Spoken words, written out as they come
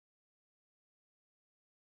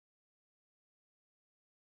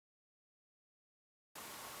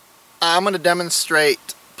I'm going to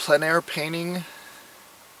demonstrate plein air painting,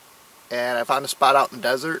 and I found a spot out in the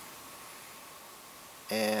desert,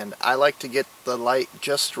 and I like to get the light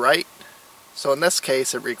just right. So in this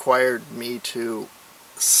case it required me to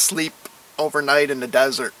sleep overnight in the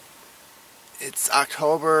desert. It's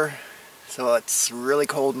October, so it's really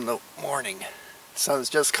cold in the morning.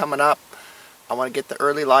 Sun's just coming up. I want to get the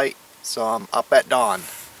early light, so I'm up at dawn.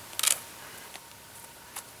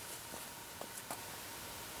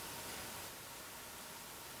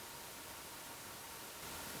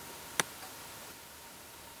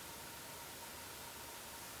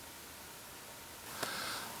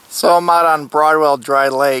 So I'm out on Broadwell Dry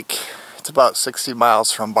Lake. It's about 60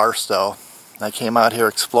 miles from Barstow. I came out here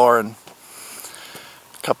exploring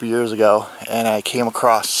a couple years ago, and I came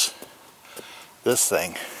across this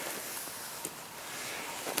thing.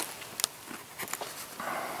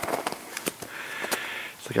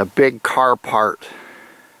 It's like a big car part.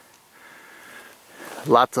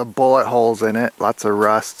 Lots of bullet holes in it, lots of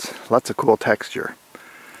rust, lots of cool texture.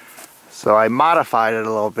 So I modified it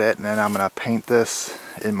a little bit, and then I'm going to paint this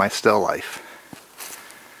in my still life.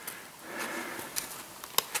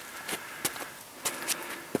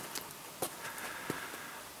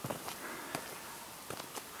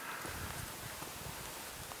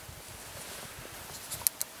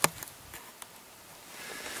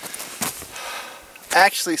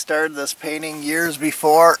 Actually started this painting years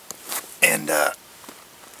before, and it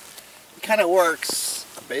kind of works.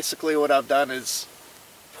 Basically what I've done is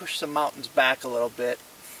push the mountains back a little bit,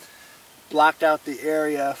 blocked out the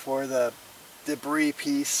area for the debris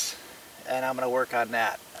piece, and I'm going to work on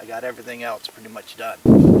that. I got everything else pretty much done.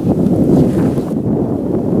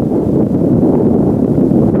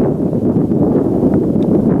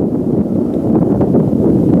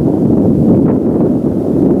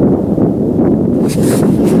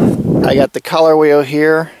 I got the color wheel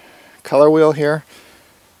here,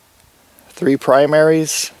 3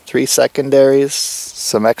 primaries, 3 secondaries,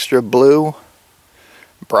 some extra blue,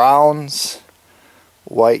 browns,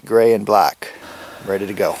 white, gray, and black. Ready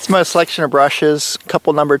to go. It's my selection of brushes, a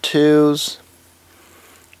couple number 2s.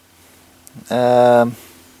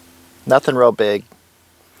 Nothing real big.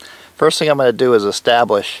 First thing I'm going to do is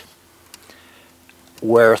establish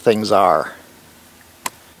where things are.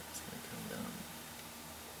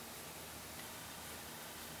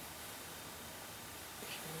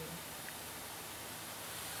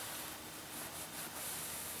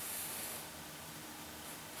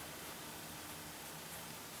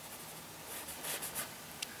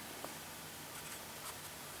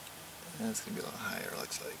 It's going to be a little higher,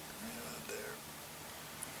 looks like, right about there.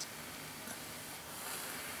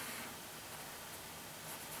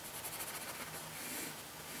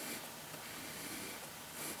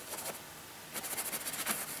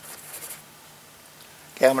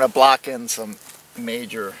 Okay, I'm going to block in some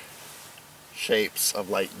major shapes of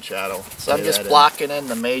light and shadow. So I'm just blocking in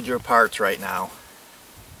the major parts right now.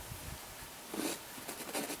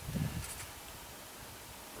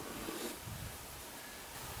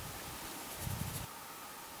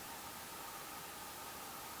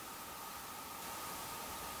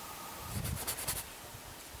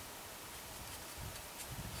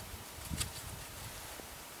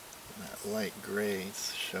 That light gray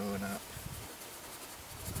is showing up.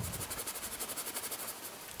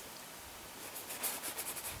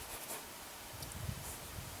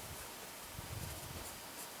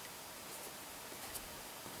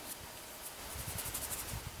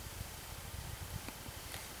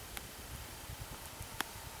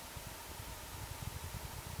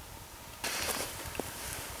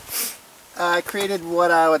 I created what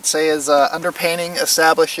I would say is underpainting,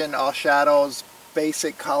 establishing all shadows,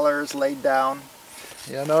 basic colors laid down.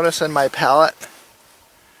 You'll notice in my palette,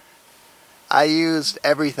 I used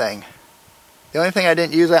everything. The only thing I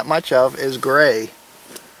didn't use that much of is gray.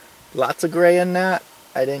 Lots of gray in that.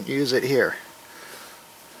 I didn't use it here.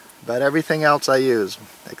 But everything else I used,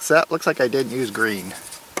 except looks like I didn't use green.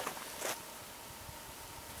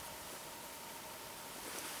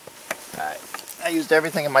 Alright, I used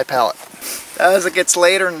everything in my palette. As it gets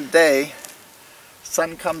later in the day,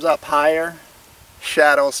 sun comes up higher,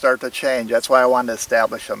 shadows start to change. That's why I wanted to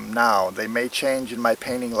establish them now. They may change in my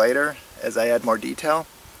painting later as I add more detail.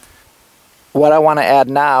 What I want to add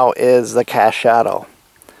now is the cast shadow.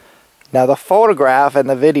 Now the photograph and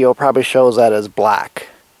the video probably shows that as black.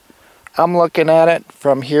 I'm looking at it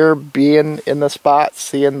from here, being in the spot,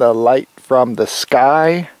 seeing the light from the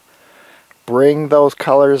sky bring those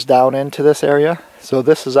colors down into this area. So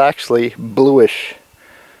this is actually bluish.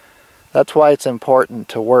 That's why it's important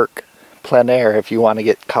to work plein air if you want to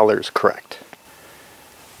get colors correct.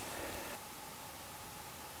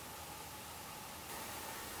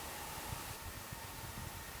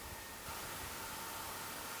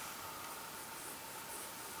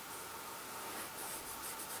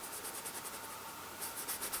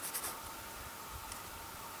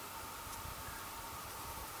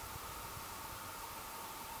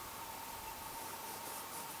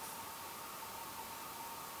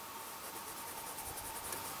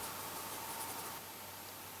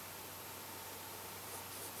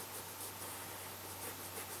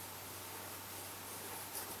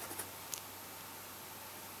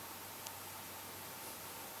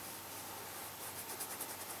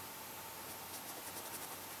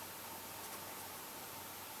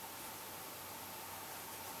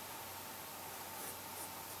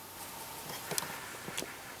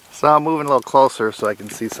 So I'm moving a little closer so I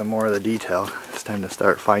can see some more of the detail. It's time to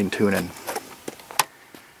start fine-tuning.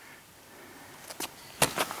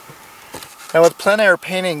 Now with plein air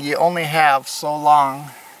painting, you only have so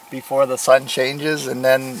long before the sun changes and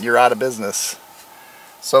then you're out of business.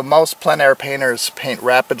 So most plein air painters paint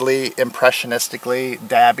rapidly, impressionistically,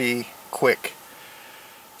 dabby, quick.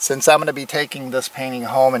 Since I'm going to be taking this painting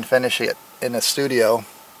home and finishing it in the studio,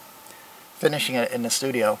 I'm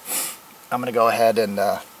going to go ahead and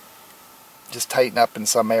just tighten up in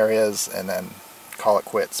some areas and then call it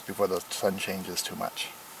quits before the sun changes too much.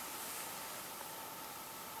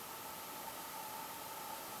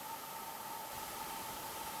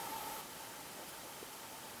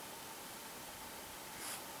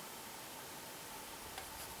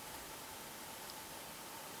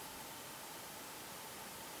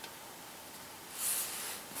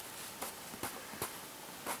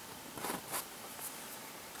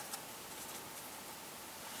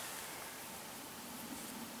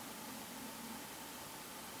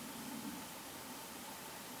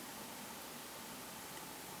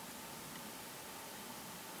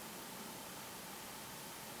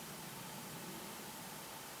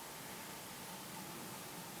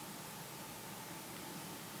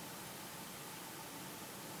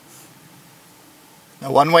 Now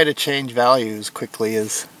one way to change values quickly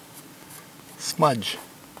is smudge,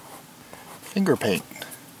 finger paint.